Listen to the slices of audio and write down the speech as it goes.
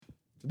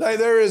Today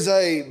there is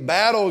a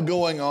battle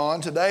going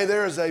on. Today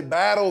there is a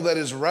battle that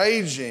is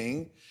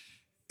raging,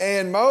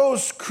 and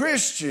most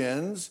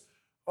Christians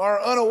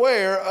are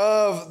unaware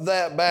of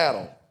that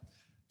battle.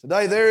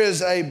 Today there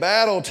is a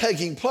battle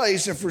taking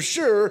place, and for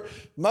sure,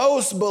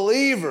 most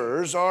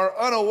believers are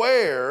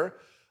unaware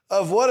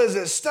of what is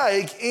at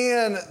stake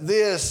in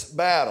this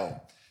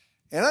battle.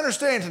 And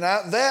understand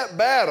tonight, that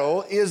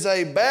battle is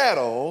a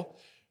battle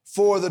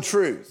for the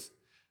truth.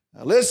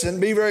 Now listen,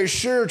 be very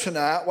sure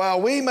tonight,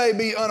 while we may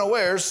be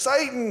unaware,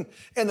 Satan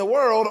and the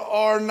world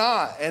are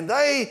not. And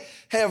they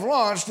have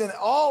launched an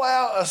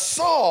all-out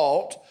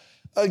assault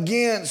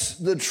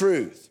against the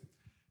truth.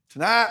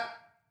 Tonight,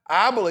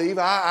 I believe,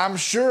 I'm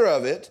sure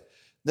of it,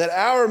 that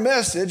our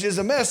message is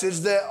a message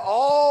that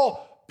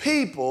all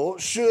people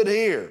should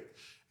hear.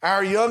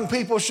 Our young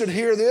people should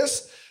hear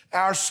this.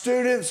 Our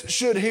students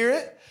should hear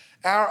it.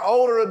 Our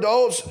older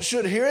adults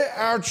should hear it.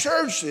 Our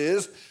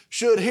churches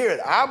should hear it.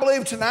 I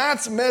believe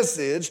tonight's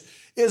message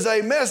is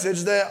a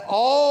message that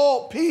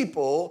all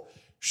people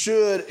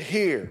should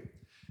hear.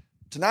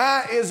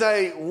 Tonight is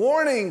a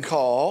warning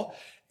call.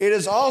 It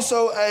is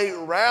also a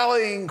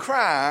rallying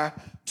cry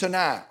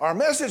tonight. Our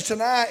message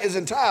tonight is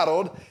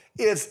entitled,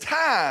 "It's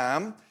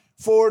Time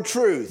for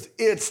Truth."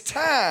 It's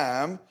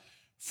time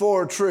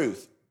for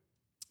truth.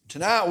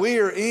 Tonight we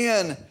are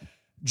in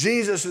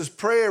Jesus'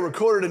 prayer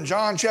recorded in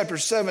John chapter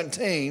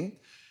 17.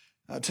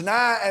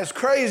 Tonight, as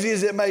crazy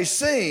as it may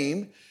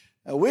seem,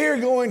 we're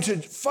going to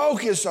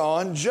focus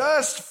on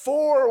just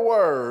 4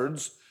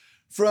 words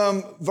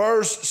from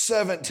verse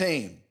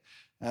 17.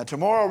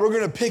 Tomorrow we're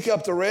going to pick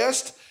up the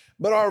rest,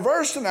 but our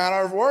words tonight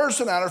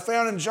are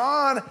found in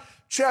John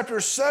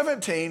chapter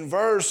 17,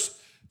 verse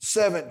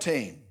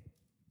 17.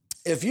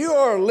 If you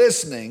are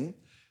listening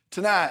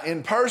tonight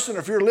in person, or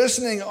if you're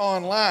listening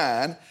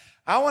online,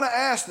 I want to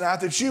ask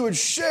tonight that you would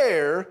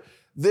share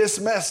this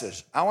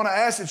message. I want to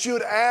ask that you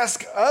would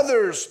ask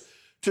others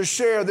to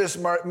share this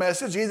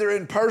message, either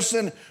in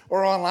person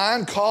or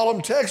online. Call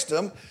them, text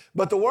them.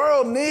 But the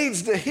world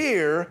needs to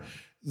hear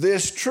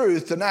this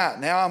truth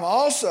tonight. Now, I'm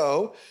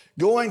also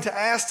going to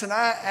ask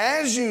tonight,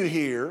 as you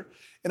hear,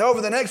 and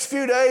over the next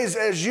few days,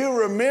 as you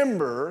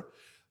remember,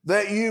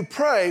 that you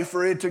pray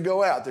for it to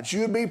go out, that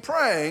you would be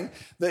praying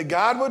that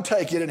God would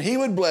take it and He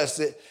would bless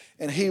it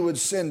and He would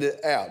send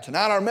it out.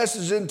 Tonight, our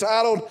message is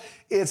entitled,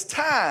 "It's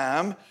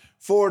Time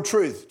for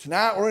Truth."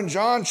 Tonight, we're in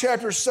John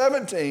chapter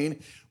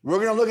 17. We're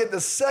going to look at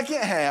the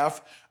second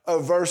half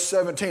of verse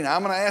 17.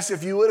 I'm going to ask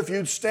if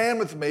you'd stand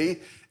with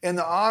me in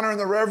the honor and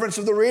the reverence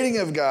of the reading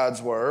of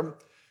God's Word.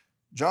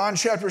 John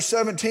chapter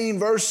 17,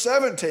 verse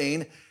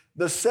 17,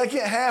 the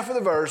second half of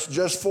the verse,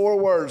 just 4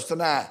 words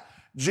tonight.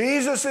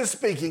 Jesus is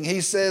speaking.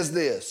 He says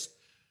this,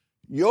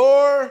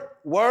 "Your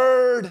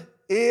word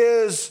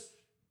is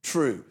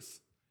truth."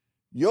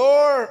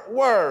 Your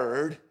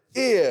word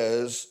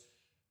is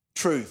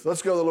truth.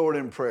 Let's go to the Lord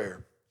in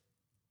prayer.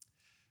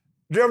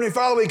 Dear Heavenly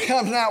Father, we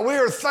come tonight. We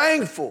are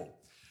thankful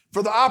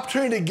for the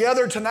opportunity to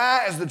gather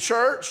tonight as the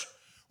church.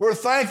 We're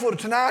thankful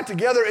tonight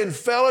together in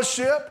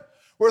fellowship.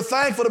 We're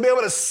thankful to be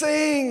able to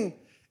sing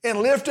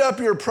and lift up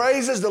your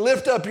praises, to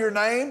lift up your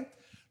name.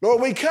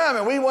 Lord, we come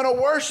and we want to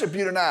worship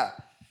you tonight.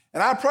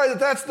 And I pray that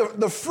that's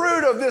the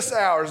fruit of this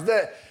hour, is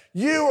that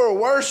you are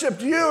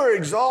worshiped, you are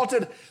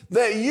exalted,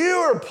 that you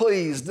are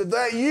pleased,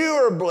 that you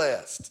are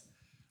blessed.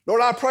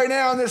 Lord, I pray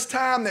now in this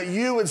time that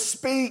you would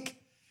speak.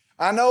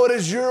 I know it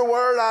is your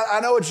word. I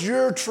know it's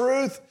your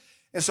truth.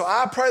 And so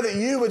I pray that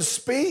you would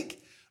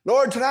speak.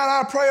 Lord, tonight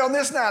I pray on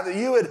this night that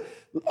you would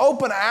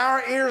open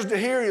our ears to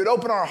hear, you'd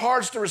open our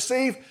hearts to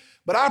receive.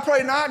 But I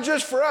pray not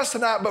just for us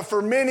tonight, but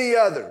for many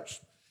others.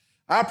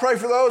 I pray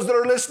for those that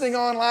are listening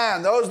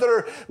online, those that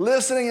are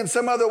listening in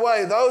some other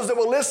way, those that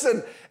will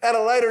listen at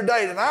a later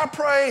date. And I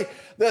pray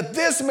that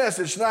this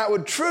message tonight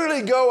would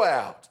truly go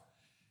out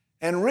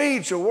and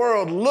reach a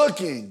world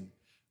looking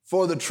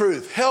for the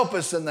truth. Help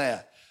us in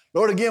that.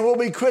 Lord, again, we'll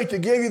be quick to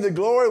give you the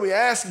glory. We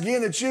ask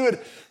again that you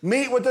would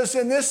meet with us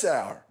in this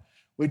hour.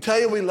 We tell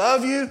you we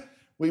love you,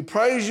 we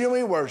praise you, and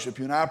we worship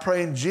you. And I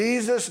pray in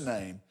Jesus'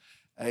 name,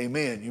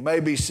 amen. You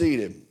may be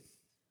seated.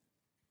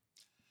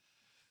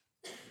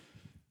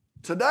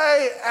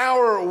 Today,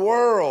 our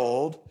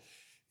world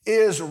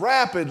is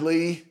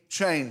rapidly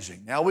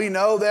changing. Now, we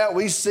know that,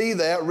 we see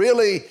that.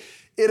 Really,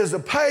 it is a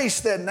pace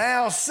that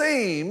now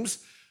seems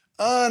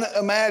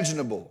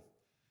unimaginable.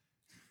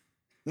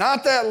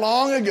 Not that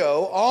long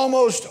ago,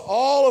 almost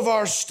all of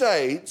our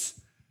states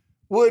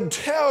would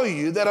tell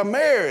you that a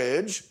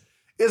marriage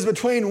is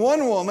between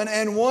one woman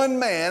and one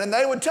man, and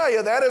they would tell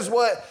you that is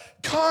what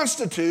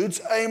constitutes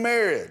a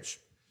marriage.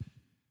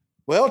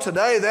 Well,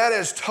 today that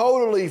is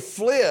totally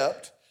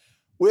flipped,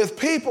 with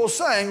people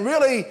saying,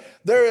 really,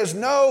 there is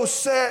no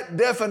set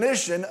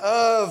definition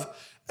of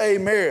a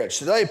marriage.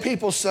 Today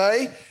people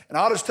say, and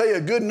I'll just tell you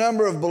a good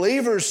number of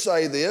believers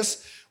say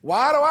this,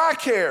 why do I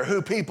care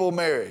who people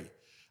marry?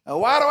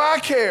 Why do I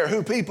care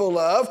who people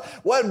love?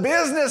 What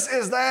business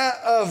is that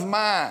of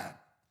mine?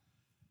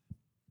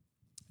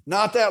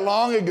 Not that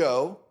long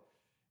ago,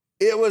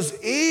 it was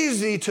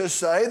easy to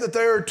say that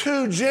there are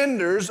 2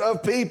 genders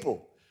of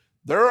people.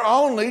 There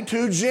are only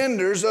two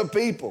genders of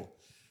people,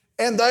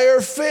 and they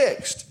are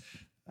fixed.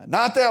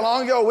 Not that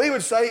long ago, we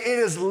would say it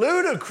is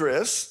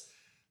ludicrous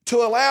to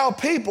allow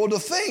people to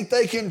think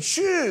they can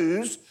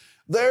choose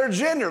their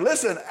gender.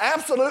 Listen,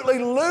 absolutely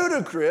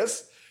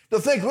ludicrous to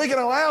think we can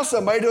allow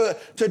somebody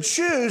to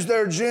choose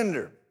their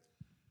gender.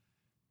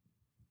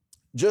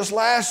 Just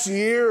last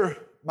year,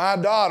 my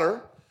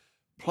daughter,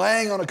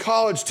 playing on a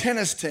college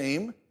tennis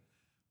team,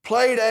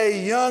 played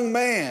a young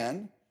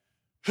man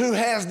who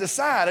has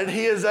decided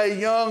he is a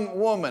young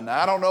woman.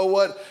 I don't know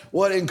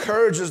what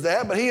encourages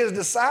that, but he has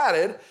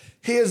decided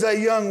he is a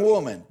young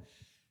woman.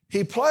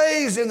 He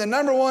plays in the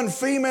number one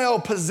female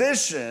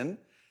position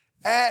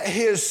at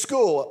his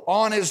school,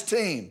 on his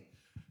team.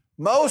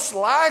 Most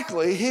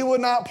likely, he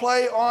would not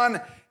play on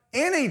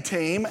any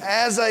team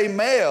as a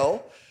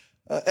male.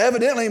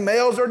 Evidently,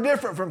 males are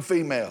different from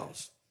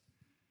females.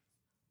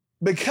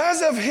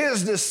 Because of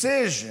his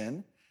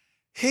decision,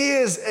 he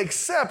is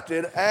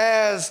accepted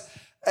as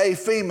a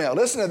female.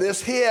 Listen to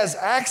this. He has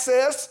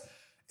access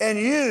and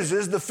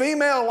uses the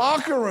female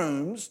locker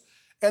rooms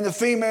and the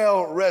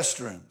female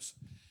restrooms.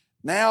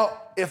 Now,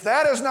 if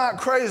that is not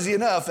crazy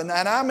enough, and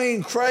I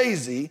mean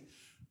crazy,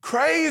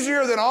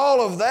 crazier than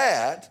all of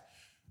that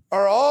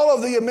are all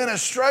of the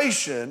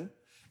administration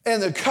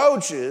and the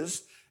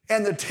coaches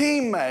and the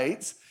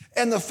teammates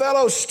and the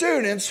fellow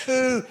students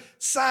who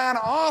sign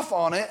off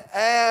on it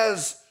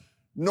as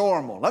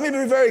normal. Let me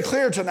be very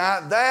clear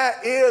tonight,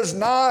 that is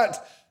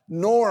not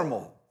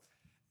normal.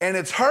 And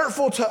it's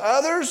hurtful to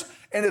others,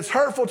 and it's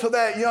hurtful to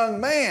that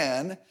young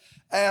man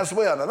as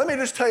well. Now, let me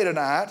just tell you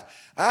tonight,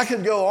 I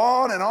could go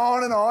on and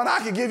on and on. I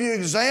could give you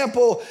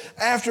example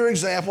after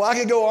example. I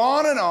could go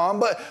on and on,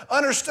 but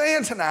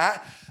understand tonight,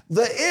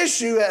 the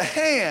issue at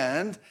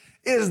hand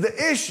is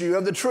the issue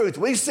of the truth.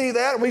 We see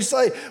that and we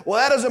say, well,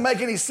 that doesn't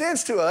make any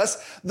sense to us.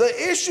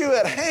 The issue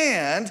at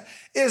hand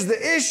is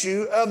the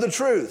issue of the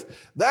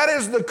truth. That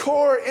is the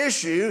core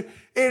issue.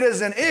 It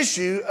is an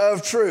issue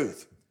of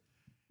truth.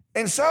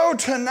 And so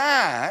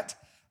tonight,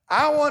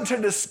 I want to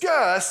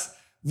discuss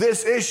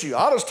this issue.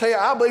 I'll just tell you,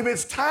 I believe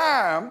it's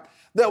time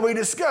that we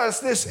discuss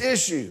this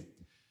issue.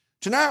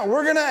 Tonight,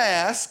 we're going to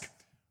ask,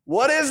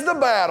 what is the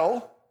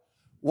battle?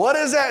 What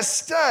is at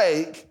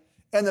stake?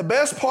 And the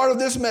best part of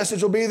this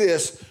message will be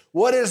this: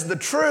 what is the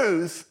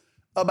truth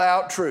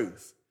about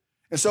truth?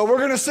 And so we're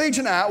going to see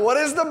tonight, what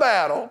is the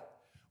battle?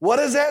 What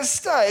is at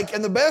stake?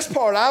 And the best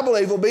part, I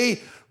believe, will be,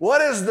 what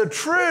is the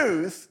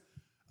truth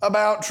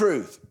about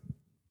truth?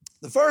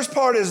 The first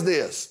part is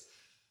this: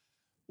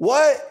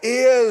 what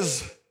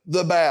is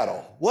the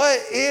battle? What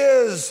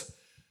is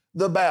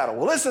the battle?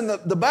 Well, listen,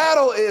 the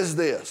battle is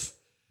this.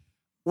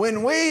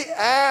 When we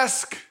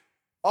ask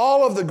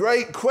all of the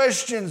great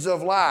questions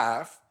of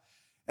life,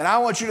 and I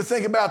want you to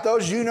think about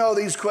those. You know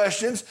these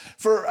questions.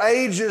 For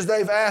ages,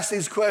 they've asked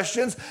these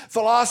questions.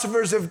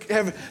 Philosophers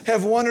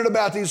have wondered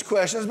about these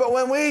questions. But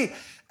when we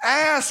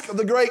ask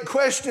the great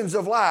questions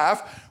of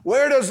life,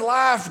 where does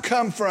life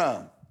come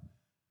from?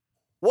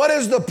 What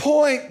is the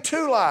point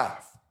to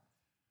life?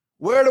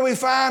 Where do we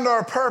find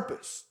our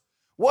purpose?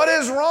 What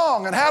is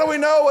wrong, and how do we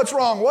know what's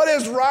wrong? What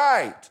is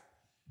right?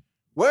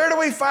 Where do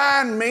we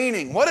find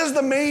meaning? What is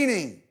the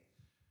meaning?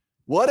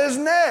 What is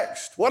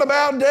next? What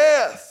about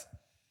death?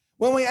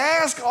 When we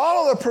ask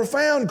all of the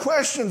profound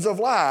questions of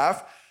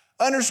life,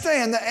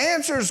 understand the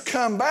answers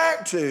come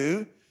back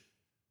to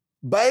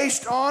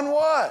based on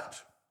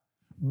what?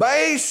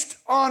 Based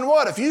on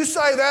what? If you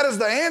say that is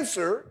the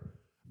answer,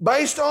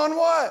 based on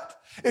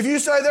what? If you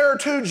say there are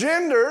two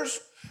genders,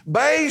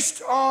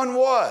 based on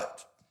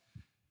what?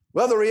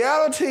 Well, the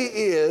reality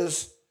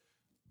is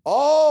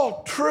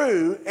all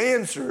true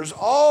answers,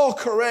 all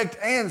correct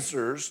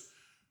answers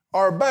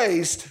are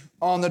based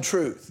on the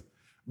truth.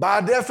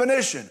 By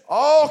definition,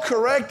 all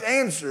correct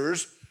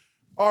answers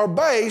are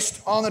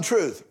based on the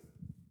truth.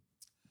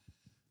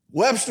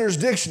 Webster's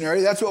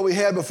Dictionary, that's what we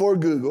had before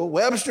Google.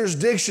 Webster's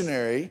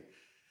Dictionary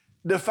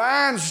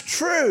defines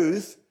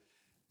truth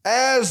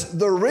as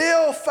the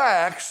real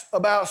facts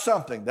about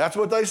something. That's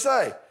what they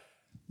say.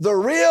 The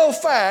real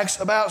facts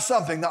about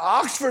something. The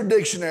Oxford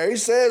Dictionary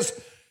says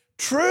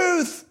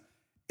truth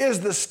is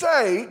the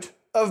state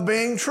of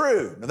being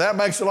true. Now that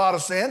makes a lot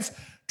of sense.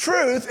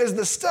 Truth is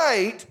the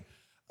state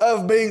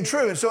of being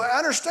true. And so I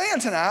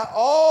understand tonight,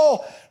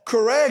 all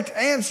correct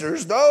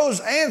answers,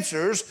 those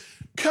answers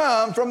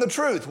come from the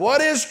truth.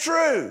 What is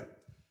true?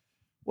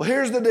 Well,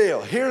 here's the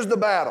deal. Here's the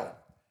battle.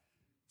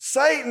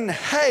 Satan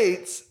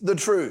hates the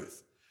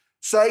truth.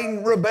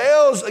 Satan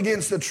rebels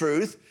against the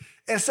truth,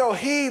 and so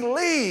he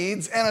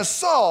leads an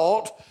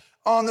assault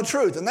on the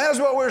truth. And that is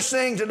what we're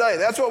seeing today.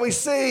 That's what we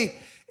see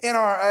in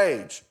our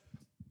age.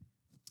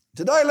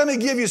 Today, let me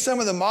give you some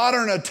of the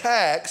modern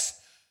attacks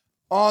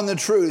on the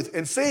truth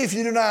and see if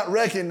you do not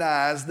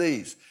recognize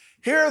these.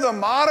 Here are the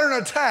modern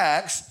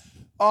attacks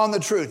on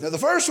the truth. Now, the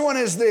first one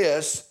is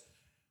this: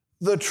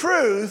 the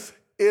truth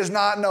is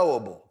not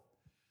knowable.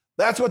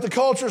 That's what the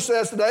culture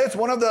says today. It's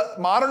one of the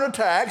modern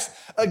attacks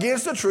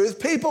against the truth.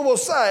 People will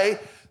say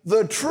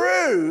the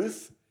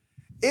truth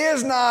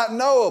is not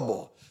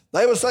knowable.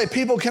 They would say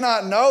people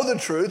cannot know the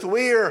truth.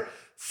 We are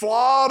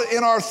flawed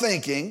in our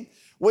thinking.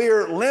 We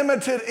are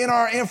limited in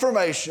our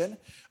information.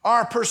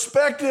 Our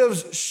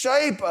perspectives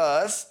shape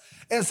us.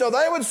 And so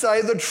they would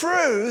say the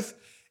truth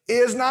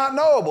is not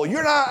knowable.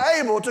 You're not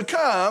able to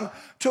come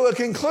to a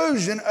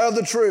conclusion of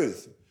the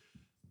truth.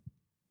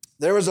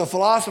 There was a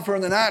philosopher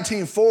in the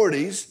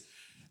 1940s,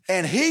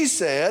 and he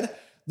said,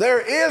 there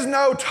is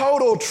no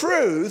total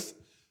truth,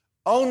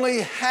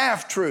 only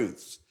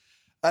half-truths.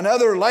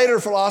 Another later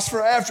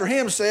philosopher after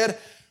him said,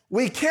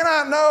 we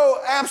cannot know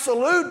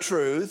absolute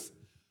truth,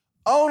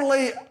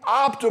 only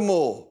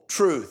optimal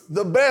truth,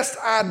 the best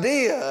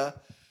idea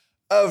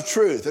of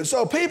truth. And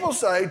so people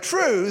say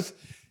truth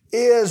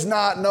is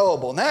not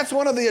knowable. And that's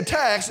one of the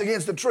attacks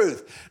against the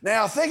truth.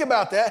 Now think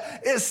about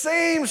that. It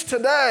seems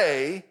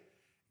today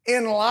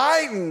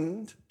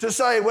enlightened to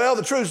say, well,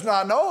 the truth's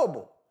not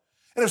knowable.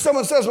 And if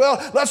someone says,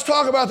 well, let's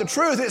talk about the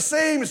truth, it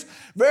seems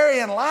very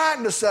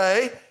enlightened to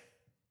say,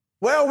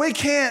 well, we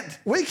can't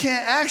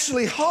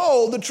actually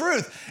hold the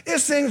truth. It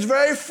seems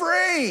very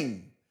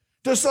freeing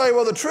to say,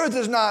 well, the truth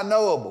is not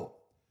knowable.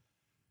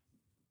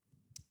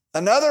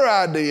 Another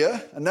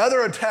idea,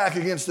 another attack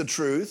against the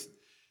truth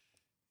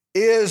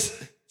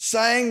is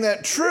saying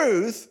that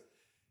truth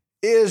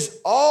is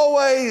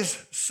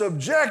always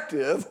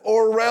subjective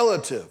or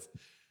relative.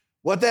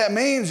 What that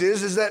means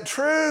is that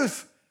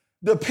truth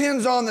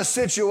depends on the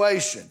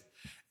situation.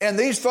 And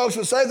these folks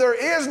would say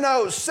there is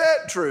no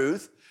set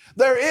truth.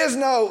 There is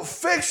no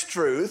fixed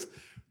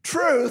truth.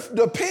 Truth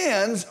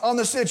depends on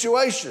the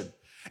situation.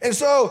 And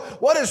so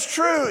what is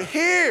true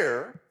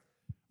here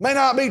may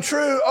not be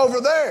true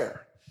over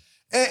there.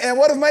 And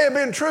what may have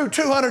been true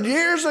 200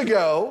 years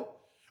ago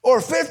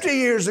or 50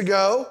 years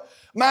ago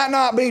might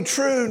not be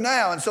true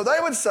now. And so they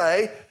would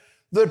say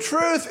the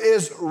truth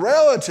is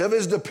relative,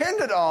 is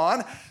dependent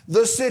on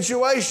the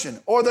situation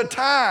or the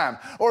time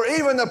or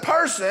even the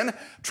person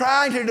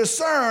trying to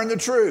discern the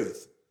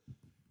truth.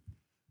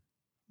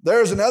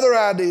 There's another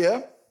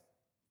idea,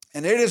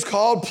 and it is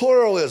called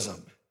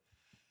pluralism.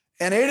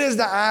 And it is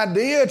the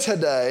idea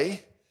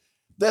today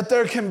that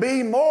there can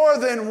be more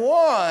than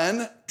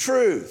one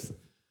truth.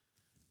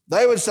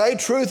 They would say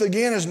truth,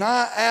 again, is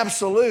not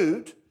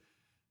absolute.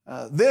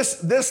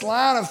 This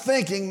line of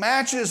thinking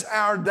matches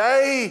our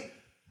day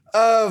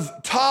of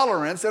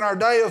tolerance and our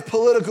day of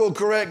political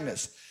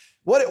correctness.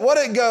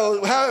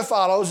 How it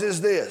follows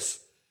is this.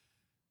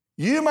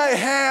 You may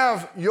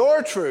have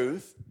your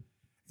truth,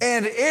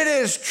 and it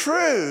is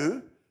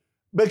true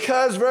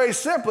because, very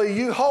simply,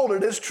 you hold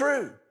it as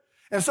true.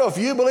 And so if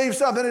you believe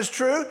something is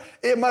true,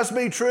 it must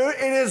be true.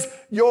 It is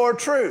your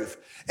truth.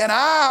 And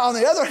I, on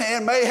the other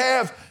hand, may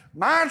have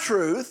my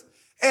truth,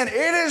 and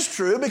it is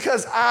true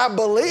because I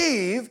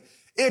believe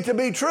it to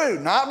be true,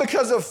 not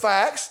because of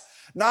facts,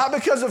 not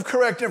because of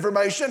correct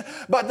information,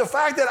 but the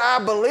fact that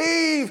I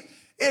believe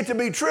it to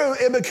be true,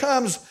 it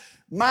becomes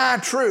my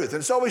truth.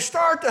 And so we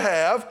start to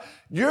have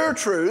your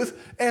truth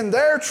and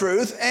their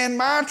truth and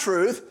my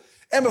truth.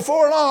 And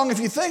before long, if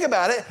you think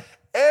about it,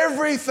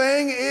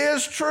 everything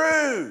is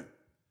true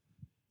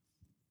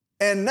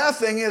and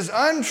nothing is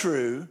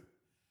untrue.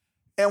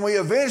 And we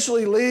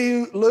eventually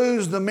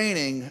lose the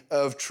meaning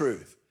of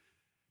truth.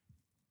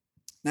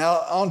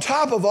 Now, on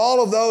top of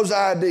all of those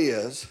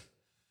ideas,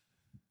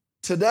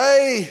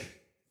 today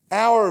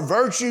our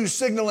virtue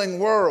signaling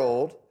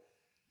world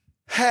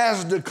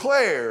has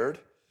declared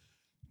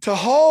to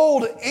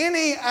hold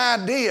any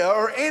idea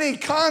or any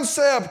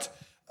concept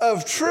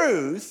of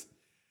truth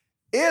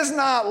is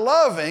not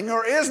loving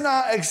or is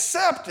not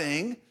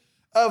accepting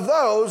of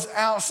those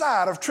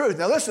outside of truth.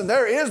 Now listen,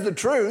 there is the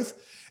truth,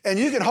 and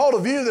you can hold a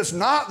view that's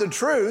not the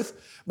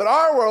truth, but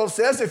our world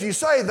says if you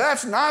say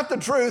that's not the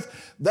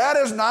truth, that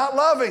is not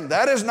loving,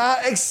 that is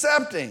not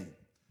accepting.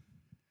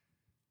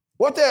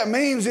 What that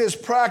means is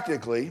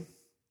practically,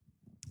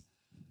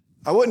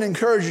 I wouldn't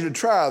encourage you to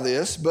try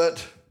this,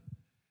 but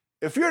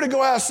if you're to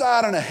go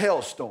outside in a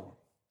hailstorm,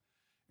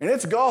 and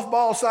it's golf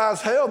ball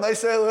size hail, and they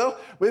say, well,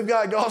 we've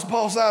got golf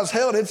ball size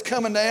hail, and it's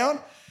coming down,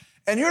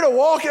 and you're to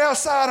walk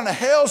outside in a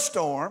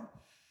hailstorm,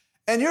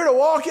 and you're to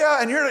walk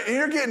out, and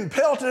you're getting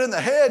pelted in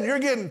the head, and you're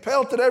getting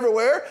pelted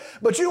everywhere,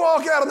 but you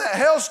walk out in that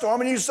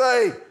hailstorm, and you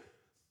say,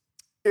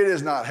 it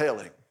is not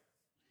hailing.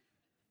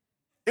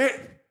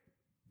 It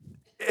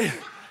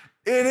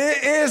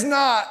is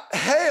not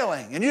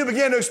hailing. And you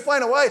begin to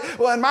explain away,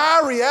 well, in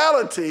my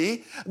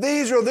reality,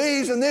 these are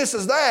these and this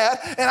is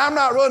that, and I'm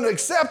not willing to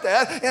accept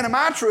that. And in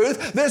my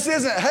truth, this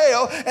isn't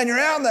hail, and you're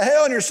out in the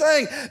hail and you're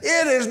saying,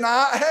 it is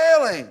not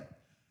hailing.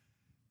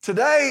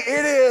 Today,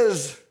 it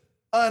is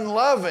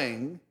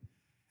unloving,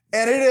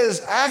 and it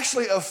is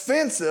actually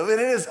offensive, and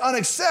it is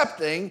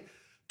unaccepting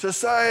to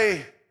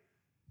say,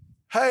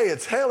 hey,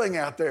 it's hailing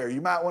out there.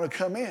 You might want to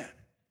come in.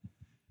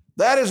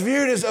 That is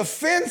viewed as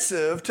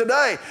offensive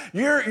today.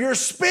 You're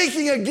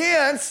speaking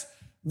against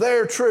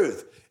their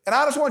truth. And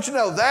I just want you to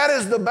know that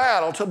is the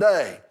battle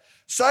today.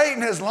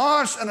 Satan has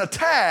launched an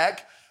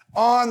attack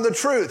on the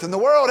truth, and the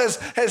world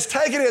has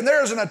taken it, and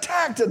there is an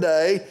attack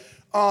today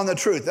on the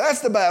truth. That's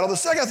the battle. The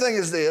second thing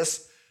is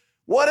this: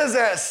 what is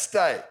at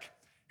stake?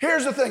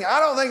 Here's the thing.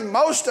 I don't think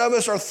most of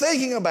us are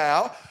thinking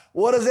about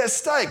what is at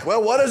stake.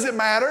 Well, what does it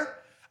matter?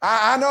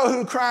 I know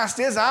who Christ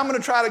is. I'm going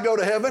to try to go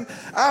to heaven.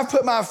 I've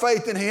put my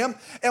faith in him.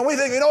 And we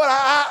think, you know what,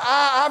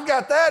 I've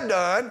got that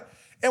done.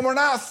 And we're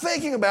not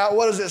thinking about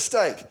what is at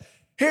stake.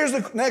 Here's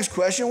the next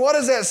question. What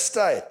is at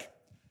stake?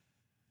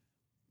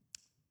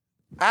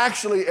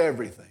 Actually,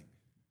 everything.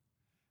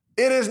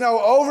 It is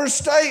no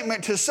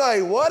overstatement to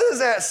say what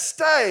is at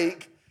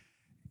stake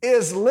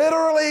is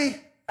literally,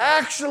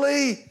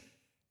 actually,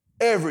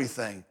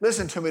 everything.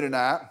 Listen to me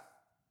tonight.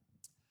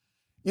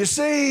 You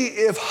see,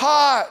 if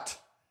hot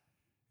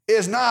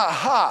is not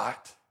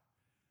hot,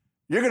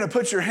 you're going to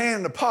put your hand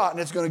in the pot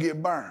and it's going to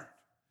get burned.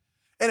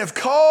 And if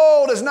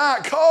cold is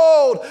not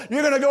cold,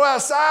 you're going to go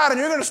outside and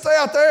you're going to stay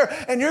out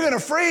there and you're going to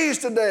freeze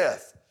to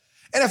death.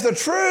 And if the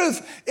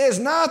truth is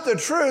not the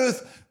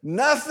truth,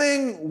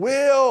 nothing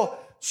will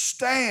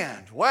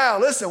stand. Wow,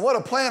 listen, what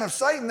a plan of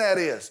Satan that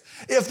is.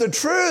 If the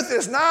truth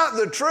is not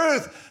the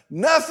truth,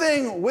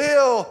 nothing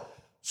will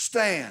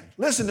stand.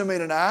 Listen to me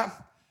tonight.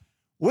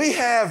 We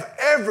have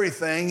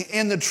everything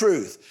in the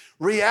truth.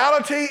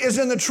 Reality is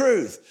in the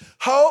truth.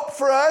 Hope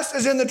for us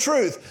is in the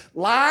truth.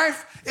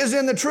 Life is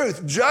in the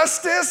truth.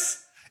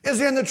 Justice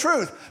is in the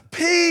truth.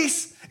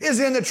 Peace is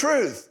in the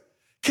truth.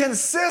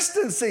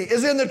 Consistency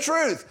is in the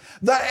truth.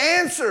 The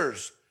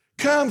answers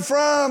come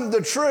from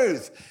the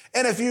truth.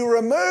 And if you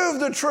remove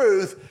the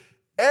truth,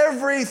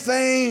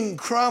 everything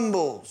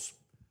crumbles.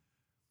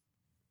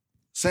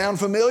 Sound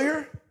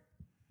familiar?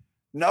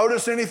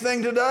 Notice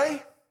anything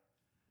today?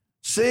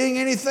 Seeing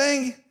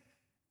anything?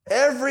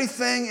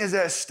 Everything is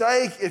at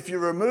stake. If you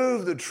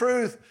remove the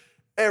truth,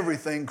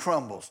 everything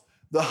crumbles.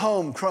 The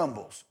home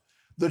crumbles.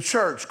 The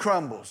church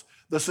crumbles.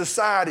 The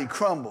society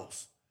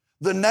crumbles.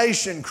 The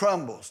nation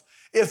crumbles.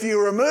 If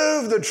you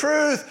remove the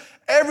truth,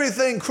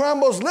 everything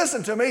crumbles.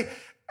 Listen to me.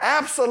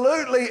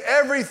 Absolutely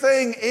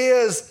everything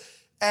is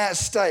at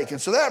stake.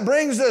 And so that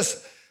brings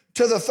us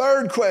to the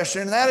third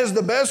question, and that is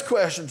the best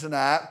question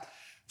tonight.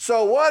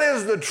 So what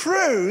is the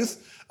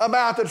truth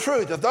about the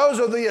truth? If those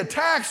are the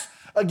attacks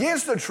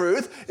against the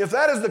truth, if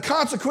that is the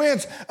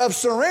consequence of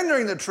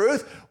surrendering the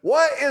truth,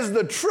 what is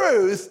the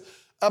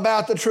truth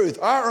about the truth?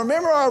 All right,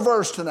 remember our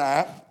verse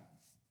tonight.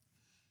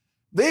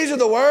 These are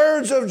the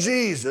words of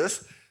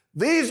Jesus.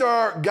 These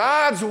are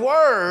God's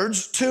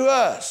words to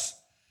us.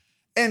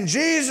 And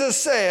Jesus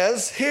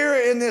says here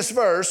in this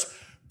verse,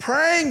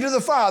 praying to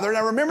the Father,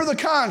 now remember the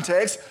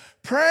context,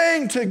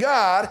 praying to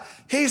God,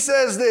 he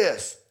says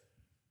this,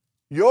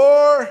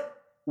 your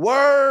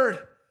word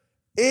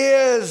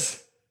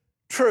is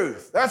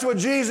truth. That's what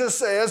Jesus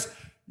says.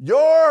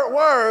 Your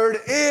word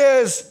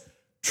is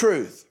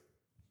truth.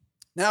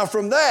 Now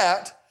from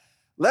that,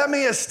 let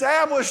me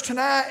establish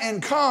tonight in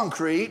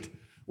concrete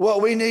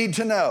what we need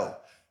to know.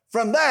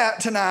 From that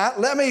tonight,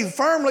 let me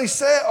firmly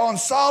set on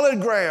solid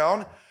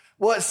ground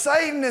what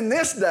Satan in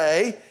this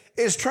day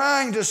is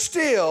trying to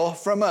steal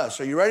from us.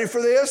 Are you ready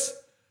for this?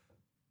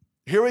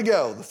 Here we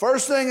go. The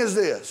first thing is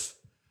this.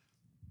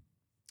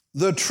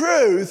 The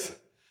truth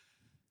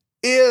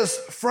is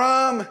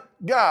from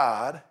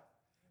God.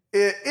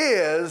 It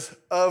is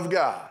of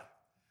God.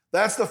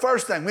 That's the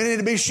first thing. We need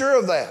to be sure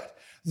of that.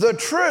 The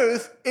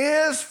truth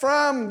is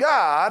from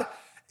God.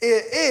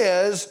 It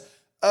is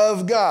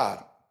of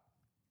God.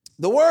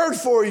 The word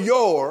for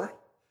your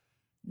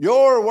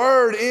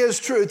word is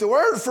truth. The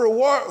word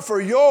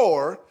for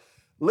your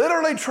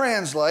literally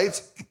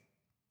translates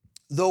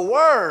the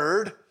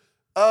word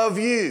of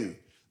you.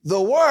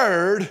 The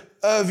word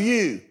of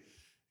you.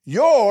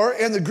 Your,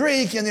 in the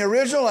Greek, in the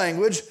original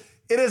language,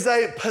 it is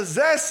a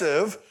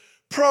possessive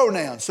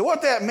pronoun. So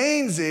what that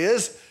means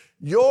is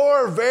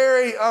your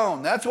very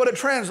own. That's what it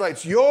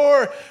translates.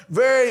 Your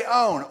very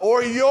own,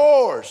 or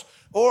yours,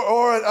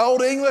 or in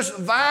Old English,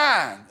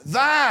 thine,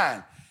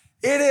 thine.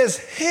 It is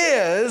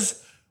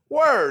his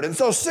word. And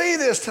so see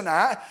this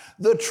tonight.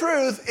 The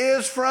truth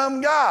is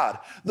from God.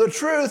 The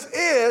truth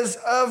is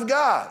of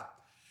God.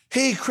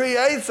 He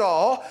creates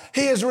all.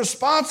 He is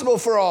responsible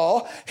for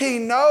all. He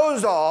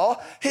knows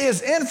all. He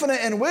is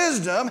infinite in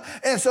wisdom.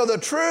 And so the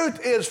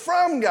truth is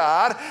from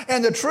God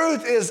and the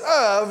truth is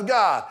of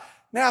God.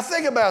 Now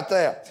think about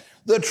that.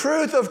 The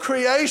truth of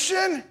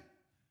creation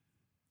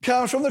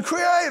comes from the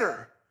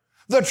Creator.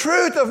 The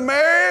truth of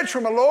marriage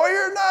from a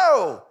lawyer?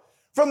 No.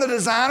 From the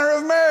designer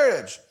of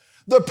marriage.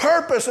 The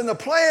purpose and the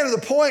plan and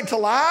the point to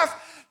life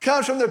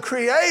comes from the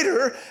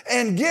Creator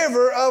and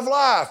giver of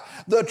life.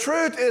 The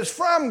truth is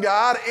from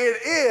God.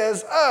 It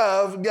is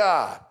of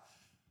God.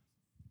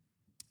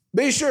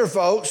 Be sure,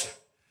 folks,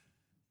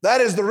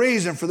 that is the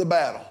reason for the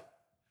battle.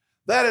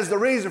 That is the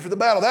reason for the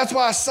battle. That's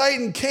why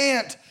Satan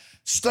can't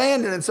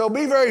stand it. And so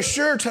be very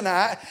sure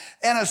tonight,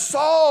 an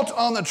assault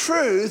on the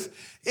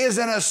truth is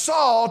an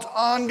assault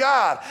on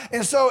God.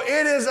 And so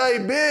it is a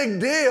big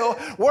deal.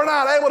 We're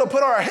not able to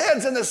put our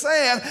heads in the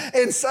sand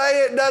and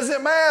say it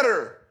doesn't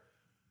matter.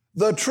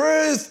 The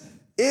truth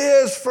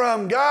is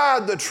from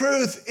God. The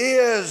truth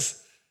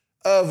is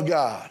of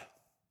God.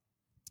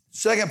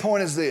 Second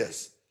point is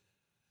this.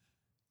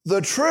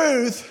 The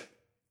truth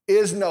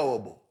is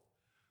knowable.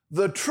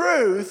 The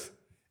truth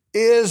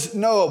is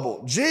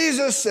knowable.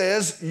 Jesus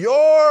says,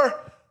 your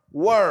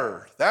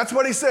word. That's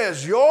what he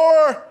says,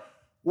 your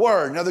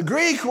word. Now, the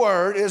Greek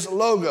word is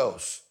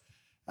logos.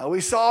 Now,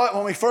 we saw it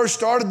when we first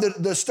started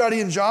the study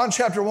in John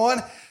chapter 1.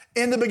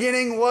 In the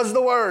beginning was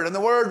the Word, and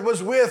the Word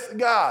was with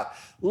God.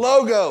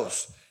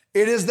 Logos.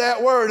 It is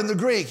that word in the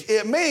Greek.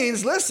 It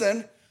means,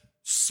 listen,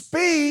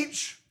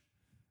 speech,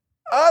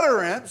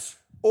 utterance,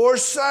 or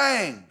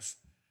sayings.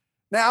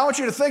 Now, I want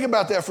you to think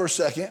about that for a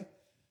second.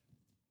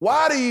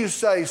 Why do you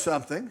say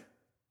something?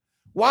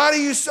 Why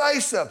do you say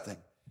something?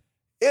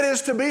 It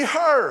is to be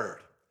heard.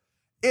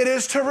 It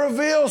is to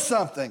reveal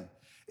something.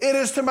 It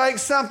is to make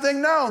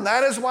something known.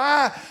 That is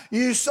why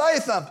you say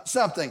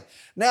something.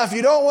 Now, if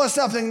you don't want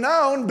something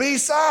known, be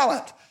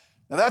silent.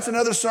 Now, that's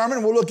another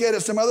sermon. We'll look at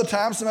it some other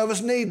time. Some of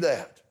us need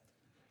that.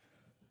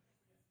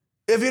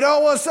 If you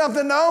don't want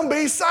something known,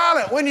 be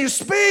silent. When you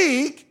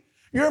speak,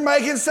 you're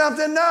making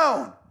something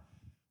known.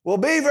 Well,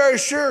 be very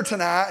sure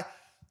tonight,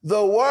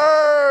 the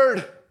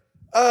Word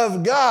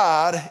of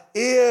God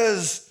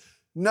is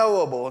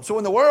knowable. And so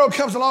when the world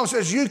comes along and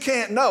says you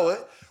can't know it,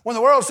 when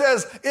the world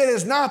says it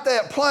is not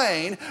that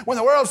plain, when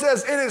the world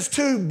says it is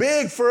too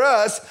big for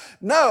us,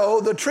 no,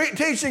 the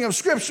teaching of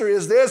Scripture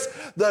is this: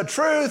 the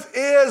truth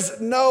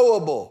is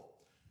knowable.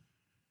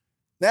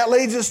 That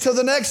leads us to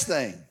the next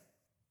thing.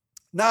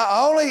 Not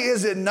only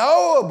is it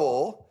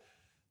knowable,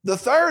 the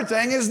third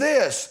thing is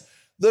this: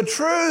 the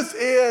truth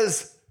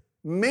is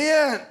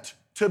meant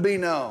to be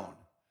known.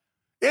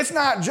 It's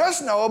not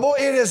just knowable,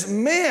 it is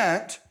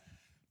meant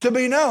to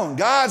be known.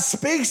 God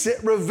speaks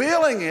it,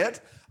 revealing it,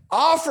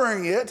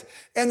 offering it,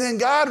 and then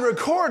God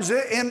records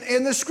it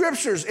in the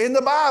Scriptures, in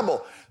the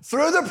Bible,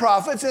 through the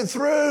prophets and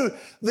through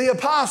the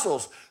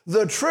apostles.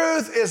 The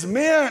truth is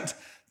meant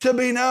to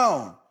be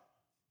known.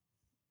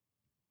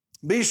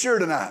 Be sure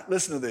tonight,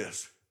 listen to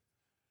this.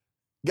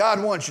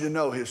 God wants you to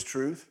know His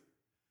truth.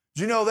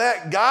 Do you know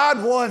that?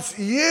 God wants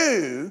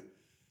you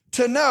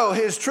to know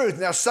His truth.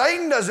 Now,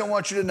 Satan doesn't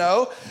want you to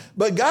know,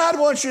 but God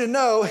wants you to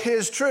know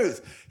His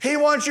truth. He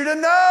wants you to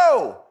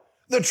know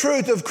the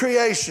truth of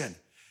creation.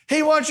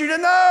 He wants you to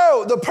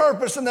know the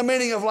purpose and the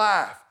meaning of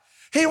life.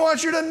 He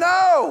wants you to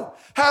know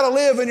how to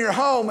live in your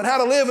home and how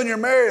to live in your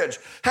marriage,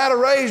 how to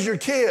raise your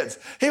kids.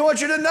 He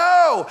wants you to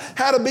know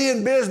how to be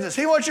in business.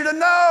 He wants you to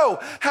know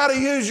how to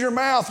use your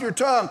mouth, your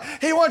tongue.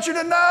 He wants you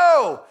to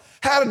know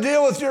how to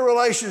deal with your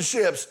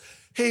relationships.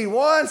 He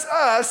wants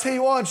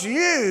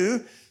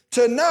you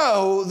to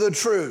know the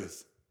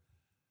truth.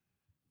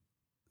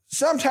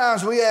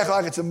 Sometimes we act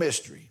like it's a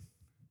mystery.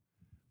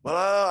 Well,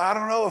 I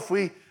don't know if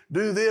we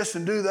do this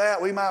and do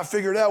that, we might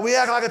figure it out. We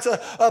act like it's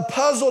a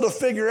puzzle to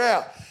figure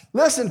out.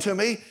 Listen to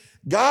me.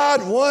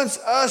 God wants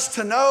us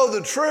to know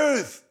the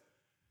truth.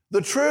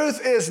 The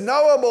truth is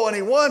knowable, and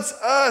He wants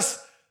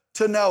us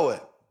to know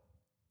it.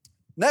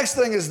 Next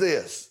thing is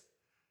this.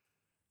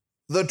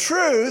 The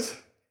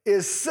truth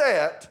is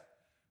set.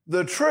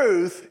 The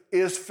truth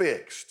is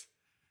fixed.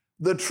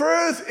 The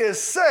truth is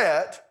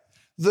set.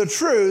 The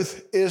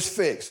truth is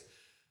fixed.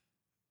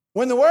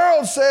 When the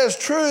world says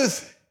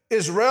truth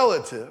is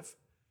relative,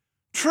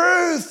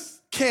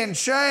 truth can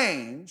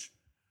change,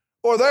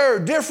 or there are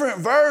different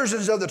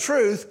versions of the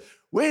truth.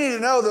 We need to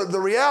know that the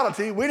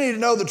reality, we need to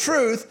know the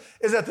truth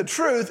is that the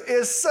truth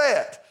is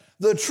set.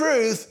 The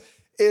truth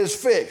is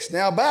fixed.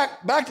 Now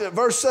back to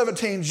verse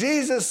 17,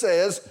 Jesus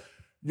says,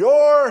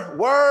 your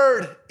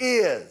word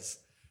is.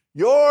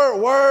 Your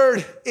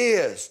word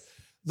is.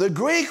 The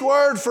Greek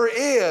word for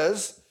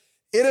is,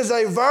 it is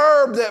a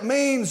verb that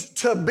means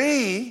to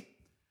be,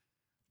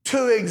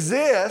 to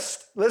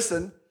exist,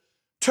 listen,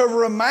 to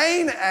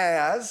remain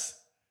as,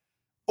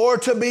 or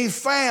to be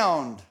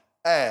found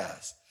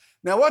as.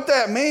 Now, what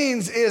that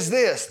means is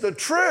this: the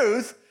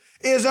truth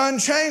is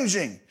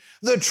unchanging.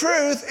 The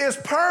truth is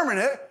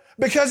permanent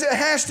because it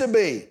has to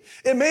be.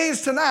 It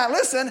means tonight,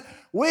 listen,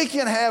 we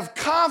can have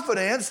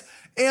confidence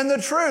in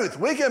the truth.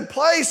 We can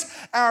place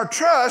our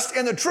trust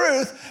in the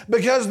truth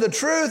because the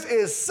truth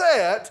is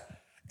set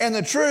and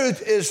the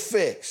truth is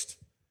fixed.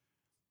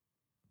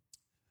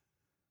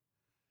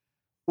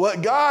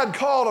 What God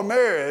called a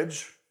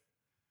marriage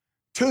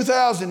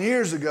 2,000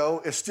 years ago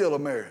is still a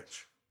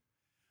marriage.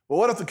 Well,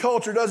 what if the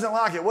culture doesn't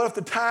like it? What if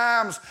the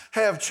times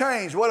have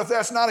changed? What if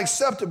that's not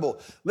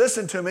acceptable?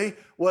 Listen to me.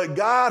 What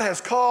God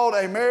has called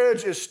a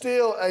marriage is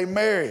still a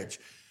marriage.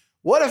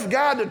 What if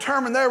God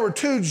determined there were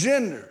two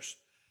genders?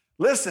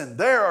 Listen,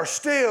 there are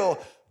still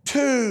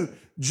two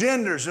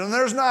genders, and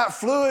there's not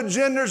fluid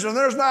genders, and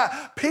there's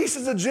not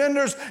pieces of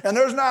genders, and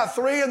there's not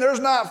 3, and there's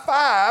not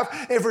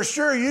 5, and for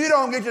sure you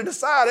don't get to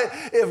decide it.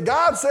 If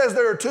God says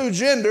there are two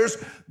genders,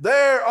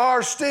 there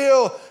are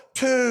still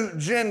two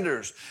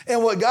genders.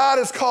 And what God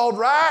has called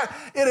right,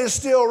 it is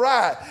still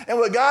right. And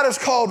what God has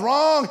called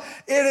wrong,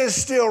 it is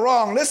still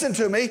wrong. Listen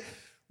to me.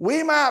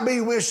 We might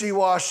be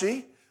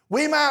wishy-washy.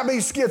 We might be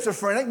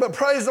schizophrenic, but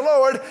praise the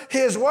Lord,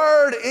 His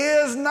word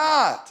is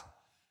not.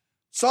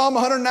 Psalm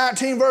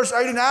 119, verse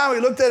 89,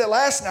 we looked at it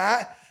last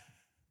night.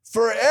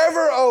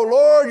 Forever, O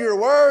Lord, your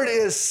word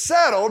is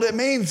settled. It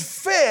means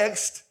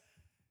fixed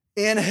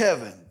in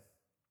heaven.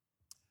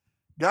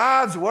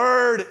 God's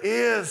word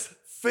is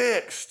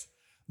fixed.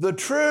 The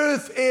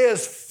truth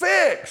is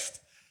fixed.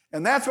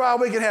 And that's why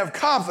we can have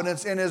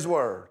confidence in his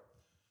word.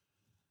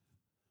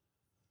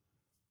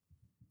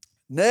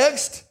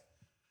 Next,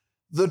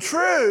 the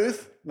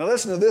truth. Now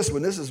listen to this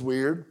one. This is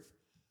weird.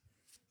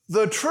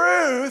 The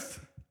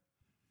truth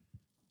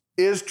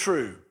is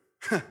true.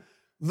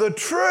 The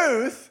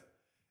truth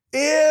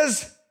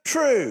is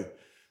true.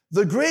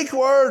 The Greek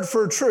word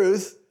for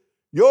truth,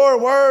 your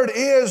word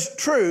is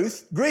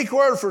truth. Greek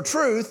word for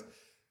truth,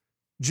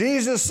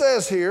 Jesus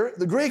says here,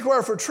 the Greek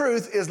word for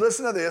truth is,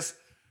 listen to this,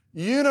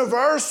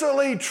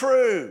 universally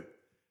true.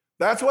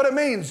 That's what it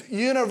means,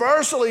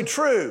 universally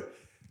true.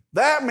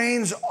 That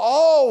means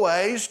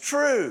always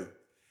true.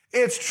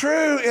 It's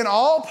true in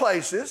all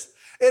places.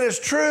 It is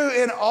true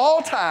in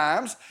all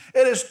times.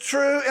 It is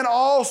true in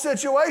all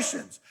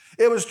situations.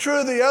 It was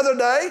true the other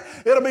day.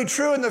 It'll be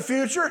true in the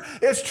future.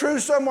 It's true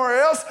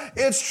somewhere else.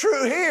 It's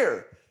true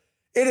here.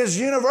 It is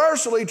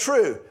universally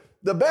true.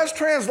 The best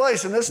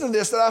translation, listen to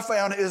this, that I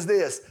found is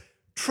this: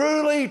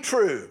 truly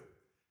true.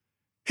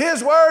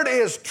 His word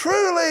is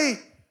truly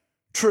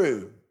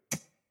true.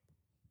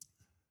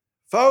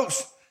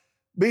 Folks,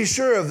 be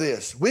sure of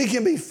this. We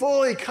can be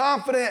fully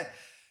confident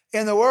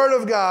in the Word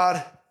of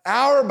God,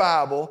 our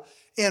Bible,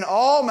 in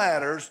all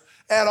matters,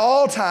 at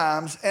all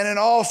times, and in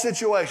all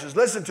situations.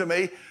 Listen to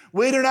me.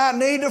 We do not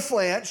need to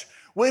flinch.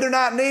 We do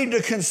not need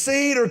to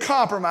concede or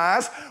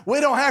compromise. We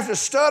don't have to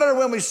stutter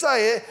when we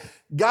say it.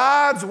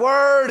 God's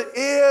Word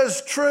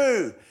is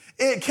true.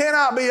 It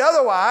cannot be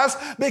otherwise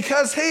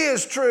because He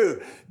is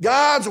true.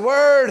 God's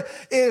Word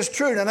is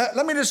true. Now,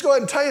 let me just go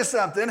ahead and tell you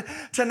something.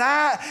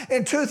 Tonight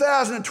in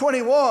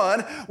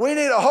 2021, we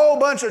need a whole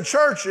bunch of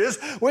churches.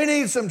 We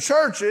need some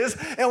churches,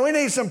 and we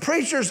need some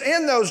preachers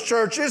in those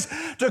churches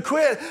to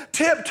quit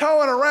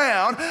tiptoeing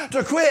around,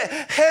 to quit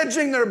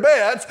hedging their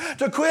bets,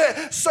 to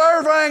quit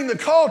surveying the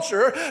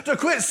culture, to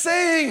quit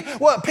seeing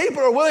what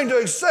people are willing to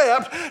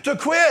accept, to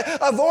quit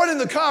avoiding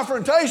the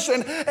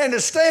confrontation, and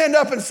to stand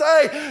up and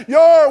say,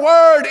 your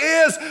word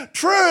is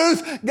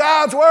truth.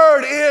 God's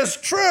word is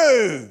true.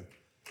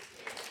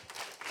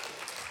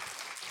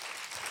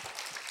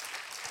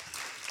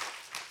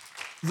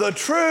 The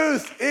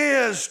truth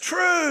is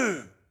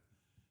true.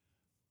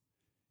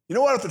 You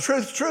know what? If the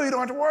truth is true, you don't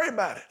have to worry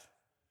about it.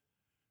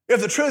 If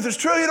the truth is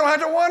true, you don't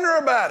have to wonder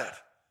about it.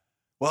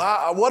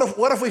 Well,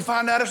 what if we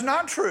find out it's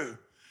not true?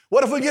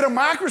 What if we get a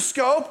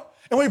microscope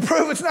and we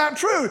prove it's not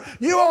true?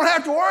 You won't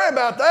have to worry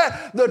about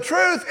that. The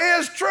truth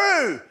is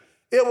true.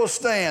 It will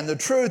stand. The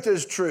truth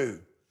is true.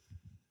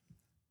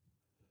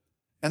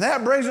 And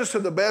that brings us to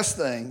the best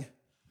thing,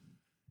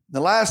 the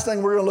last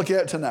thing we're going to look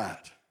at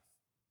tonight.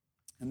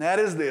 And that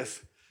is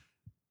this.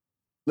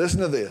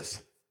 Listen to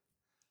this.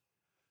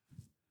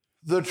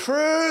 The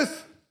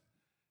truth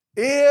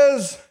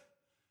is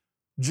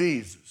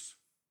Jesus.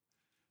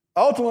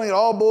 Ultimately, it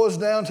all boils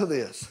down to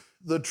this.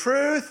 The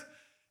truth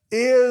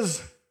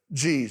is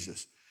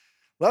Jesus.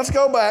 Let's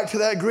go back to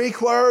that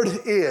Greek word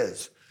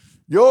is.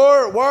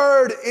 Your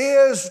word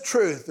is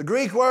truth. The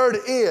Greek word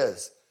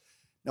is.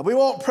 Now, we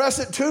won't press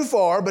it too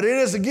far, but it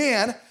is,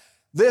 again,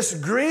 this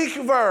Greek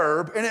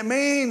verb, and it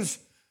means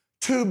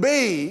to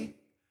be,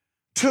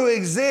 to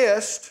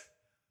exist,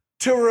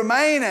 to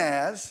remain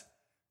as,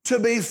 to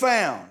be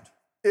found.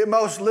 It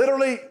most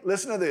literally,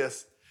 listen to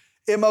this,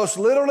 it most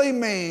literally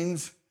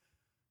means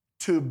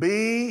to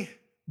be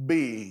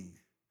being.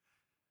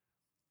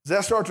 Does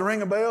that start to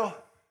ring a bell?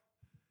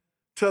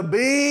 To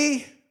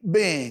be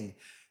being.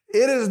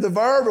 It is the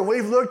verb, and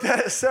we've looked at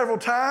it several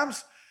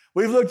times.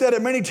 We've looked at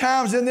it many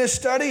times in this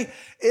study.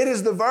 It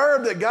is the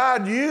verb that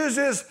God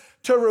uses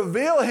to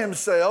reveal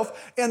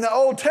Himself in the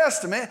Old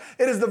Testament.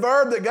 It is the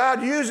verb that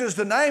God uses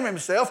to name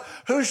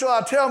Himself. Who shall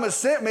I tell Him has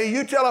sent me?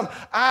 You tell Him,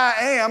 I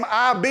am,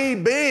 I be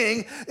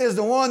being is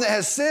the one that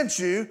has sent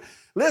you.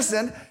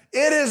 Listen,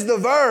 it is the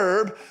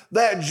verb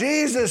that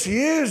Jesus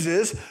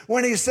uses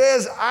when He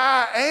says,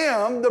 I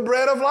am the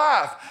bread of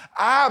life.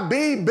 I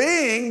be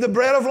being the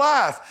bread of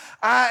life.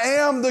 I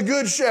am the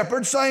good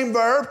shepherd, same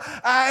verb.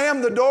 I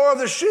am the door of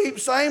the sheep,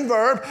 same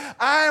verb.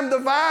 I am the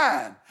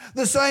vine,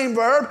 the same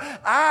verb.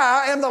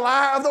 I am the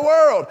light of the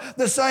world,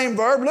 the same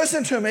verb.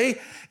 Listen to me.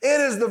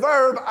 It is the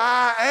verb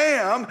I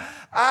am,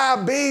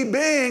 I be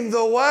being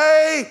the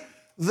way,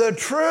 the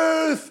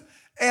truth,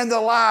 and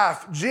the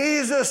life.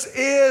 Jesus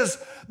is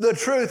the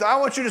truth. I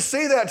want you to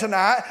see that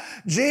tonight.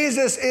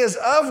 Jesus is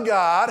of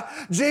God.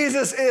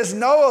 Jesus is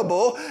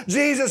knowable.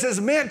 Jesus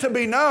is meant to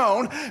be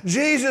known.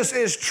 Jesus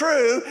is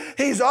true.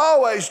 He's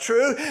always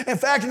true. In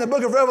fact, in the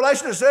book of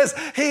Revelation, it says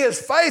He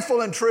is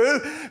faithful and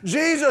true.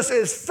 Jesus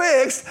is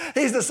fixed.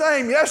 He's the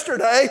same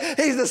yesterday.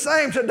 He's the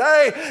same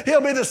today.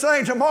 He'll be the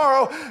same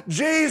tomorrow.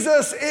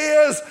 Jesus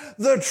is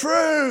the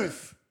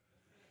truth.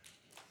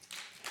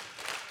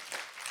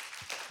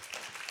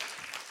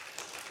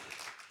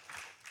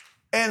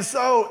 And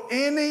so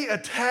any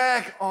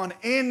attack on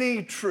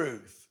any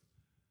truth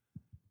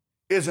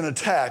is an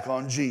attack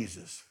on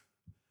Jesus.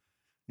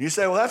 You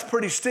say, well, that's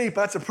pretty steep.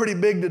 That's a pretty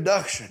big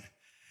deduction.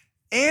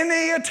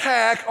 Any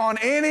attack on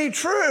any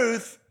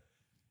truth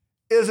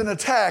is an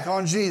attack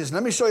on Jesus.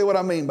 Let me show you what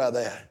I mean by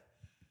that.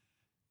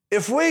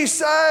 If we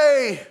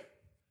say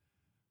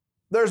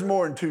there's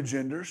more than two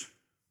genders,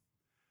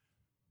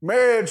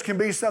 marriage can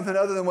be something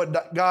other than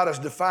what God has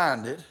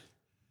defined it,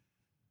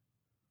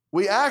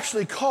 we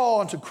actually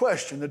call into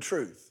question the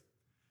truth.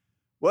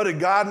 Well, did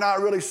God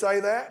not really say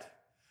that?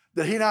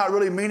 Did he not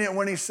really mean it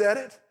when he said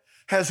it?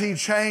 Has he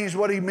changed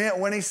what he meant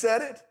when he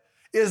said it?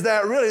 Is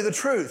that really the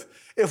truth?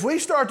 If we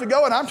start to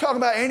go, and I'm talking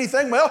about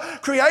anything, well,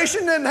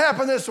 creation didn't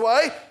happen this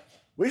way,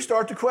 we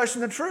start to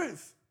question the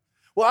truth.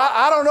 Well,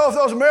 I don't know if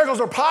those miracles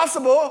are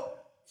possible.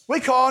 We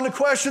call into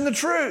question the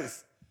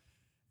truth.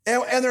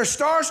 And there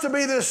starts to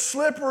be this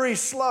slippery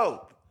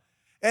slope.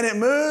 And it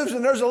moves,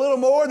 and there's a little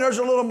more, and there's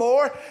a little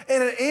more,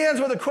 and it ends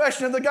with a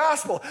question of the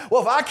gospel.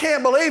 Well, if I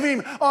can't believe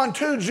him on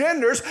two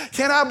genders,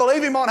 can I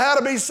believe him on how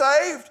to be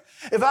saved?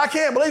 If I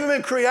can't believe him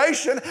in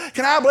creation,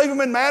 can I believe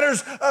him in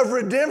matters of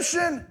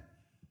redemption?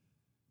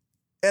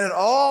 And it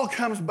all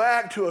comes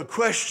back to a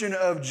question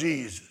of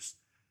Jesus.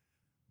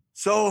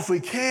 So if we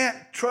can't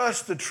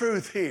trust the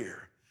truth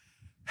here,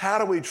 how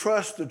do we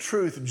trust the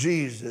truth of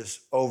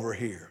Jesus over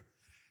here?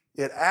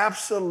 It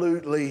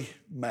absolutely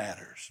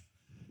matters.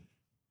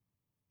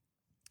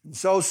 And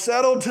so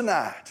settled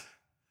tonight,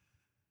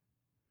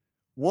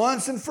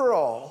 once and for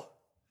all,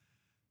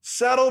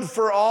 settled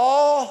for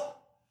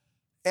all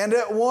and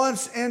at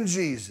once in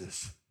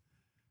Jesus.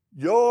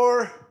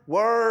 Your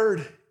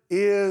word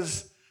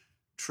is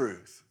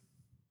truth.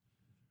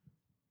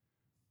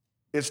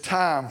 It's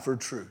time for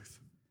truth.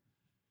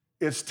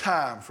 It's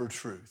time for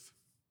truth.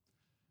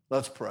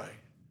 Let's pray.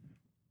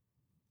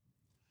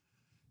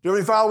 Dear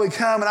Heavenly Father, we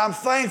come and I'm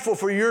thankful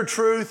for your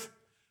truth.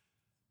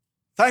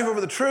 Thankful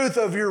for the truth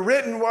of your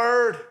written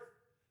word.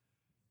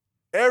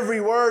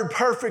 Every word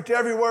perfect,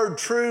 every word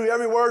true,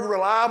 every word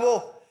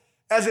reliable,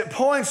 as it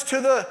points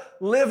to the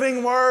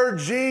living word,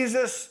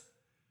 Jesus.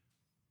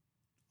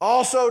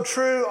 Also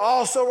true,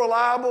 also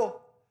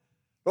reliable.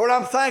 Lord,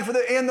 I'm thankful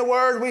that in the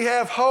word we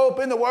have hope.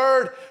 In the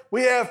word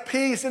we have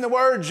peace. In the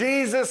word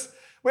Jesus,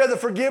 we have the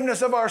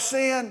forgiveness of our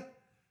sin.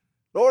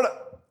 Lord,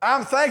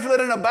 I'm thankful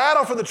that in a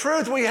battle for the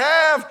truth we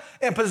have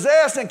and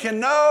possess and can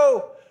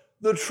know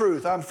the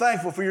truth. I'm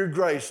thankful for your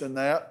grace in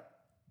that.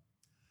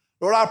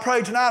 Lord, I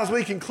pray tonight as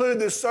we conclude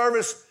this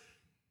service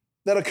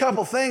that a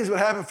couple things would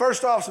happen.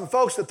 First off, some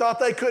folks that thought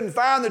they couldn't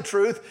find the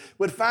truth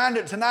would find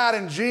it tonight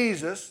in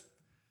Jesus.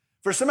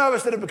 For some of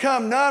us that have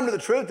become numb to the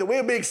truth, that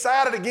we'll be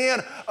excited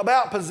again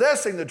about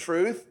possessing the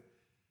truth.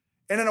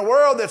 And in a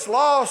world that's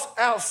lost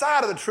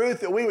outside of the truth,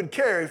 that we would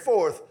carry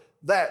forth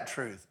that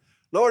truth.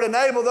 Lord,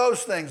 enable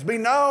those things. Be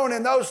known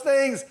in those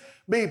things.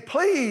 Be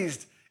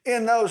pleased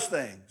in those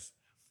things.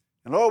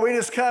 And Lord, we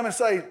just come and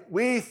say,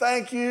 we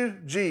thank you,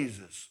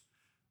 Jesus,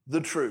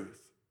 the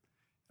truth.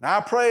 And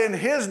I pray in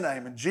his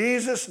name, in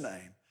Jesus'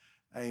 name,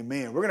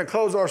 amen. We're going to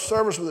close our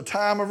service with a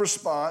time of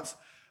response,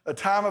 a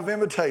time of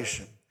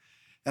invitation.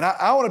 And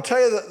I want to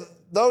tell you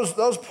that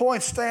those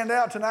points stand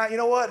out tonight. You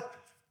know what?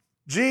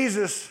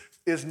 Jesus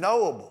is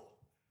knowable.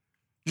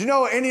 Do you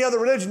know any other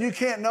religion you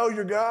can't know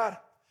your God?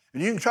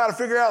 And you can try to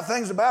figure out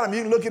things about him.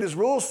 You can look at his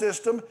rule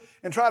system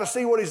and try to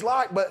see what he's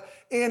like. But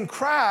in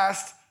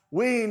Christ,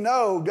 we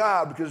know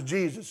God because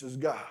Jesus is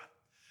God.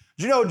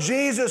 Do you know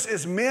Jesus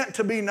is meant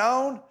to be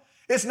known?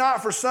 It's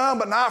not for some,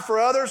 but not for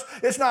others.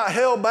 It's not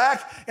held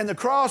back. In the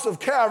cross of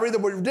Calvary, the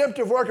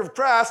redemptive work of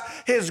Christ,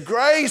 his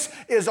grace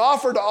is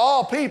offered to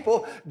all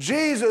people.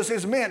 Jesus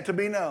is meant to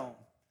be known.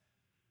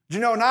 Do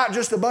you know not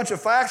just a bunch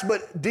of facts,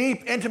 but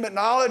deep, intimate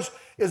knowledge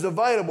is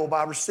available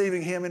by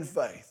receiving him in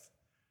faith.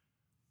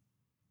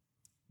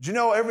 Do you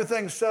know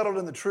everything's settled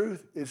in the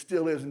truth? It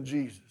still is in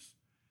Jesus.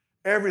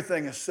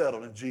 Everything is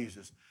settled in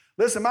Jesus.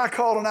 Listen, my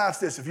call tonight is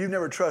this. If you've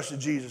never trusted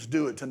Jesus,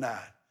 do it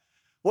tonight.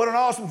 What an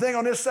awesome thing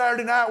on this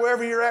Saturday night,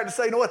 wherever you're at, to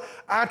say, you know what?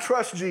 I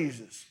trust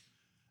Jesus.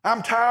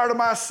 I'm tired of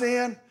my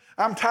sin.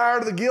 I'm tired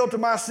of the guilt of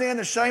my sin,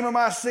 the shame of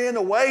my sin,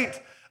 the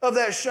weight of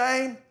that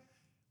shame.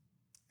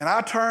 And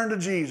I turn to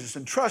Jesus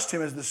and trust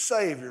him as the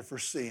Savior for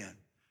sin.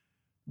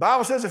 The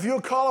Bible says if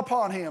you'll call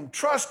upon him,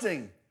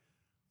 trusting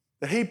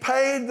that he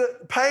paid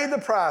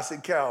the price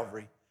at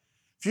Calvary,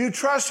 if you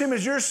trust him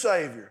as your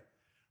Savior,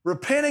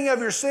 repenting of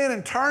your sin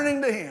and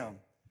turning to him,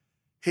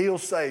 he'll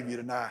save you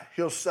tonight.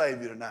 He'll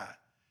save you tonight.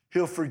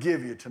 He'll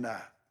forgive you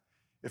tonight.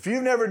 If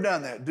you've never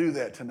done that, do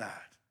that tonight.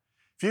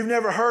 If you've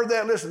never heard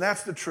that, listen,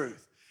 that's the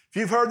truth. If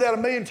you've heard that a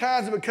million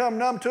times and become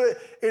numb to it,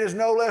 it is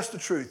no less the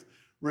truth.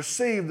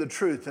 Receive the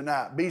truth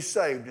tonight. Be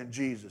saved in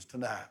Jesus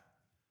tonight.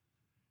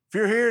 If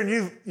you're here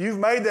and you've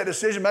made that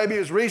decision, maybe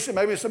it's recent,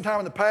 maybe it's sometime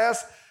in the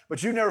past,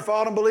 but you've never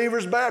followed in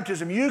believer's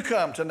baptism, you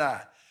come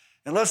tonight.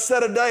 And let's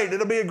set a date.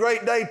 It'll be a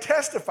great day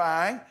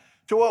testifying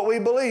to what we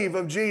believe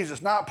of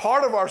Jesus. Not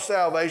part of our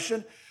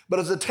salvation, but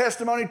as a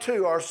testimony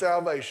to our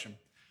salvation.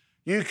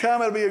 You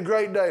come, it'll be a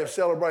great day of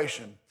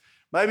celebration.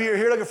 Maybe you're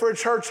here looking for a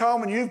church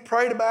home and you've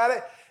prayed about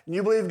it and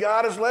you believe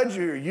God has led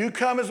you here. You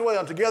come as well.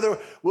 And together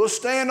we'll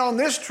stand on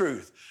this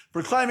truth,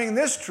 proclaiming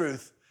this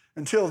truth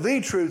until the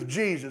truth,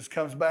 Jesus,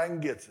 comes back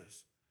and gets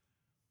us.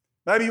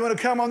 Maybe you want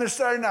to come on this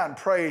Saturday night and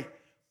pray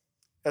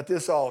at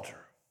this altar.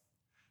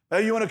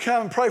 Maybe you want to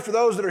come and pray for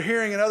those that are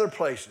hearing in other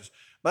places.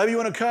 Maybe you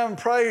want to come and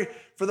pray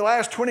for the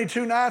last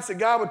 22 nights that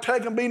God would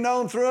take them, be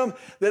known through them,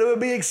 that it would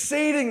be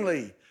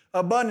exceedingly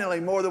abundantly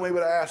more than we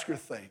would ask or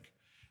think.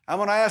 I'm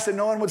going to ask that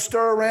no one would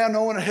stir around,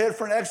 no one would head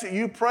for an exit.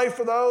 You pray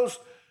for those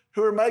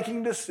who are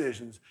making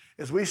decisions.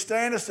 As we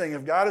stand and sing,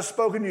 if God has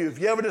spoken to you, if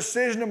you have a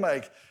decision to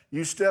make,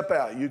 you step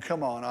out, you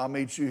come on, I'll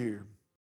meet you here.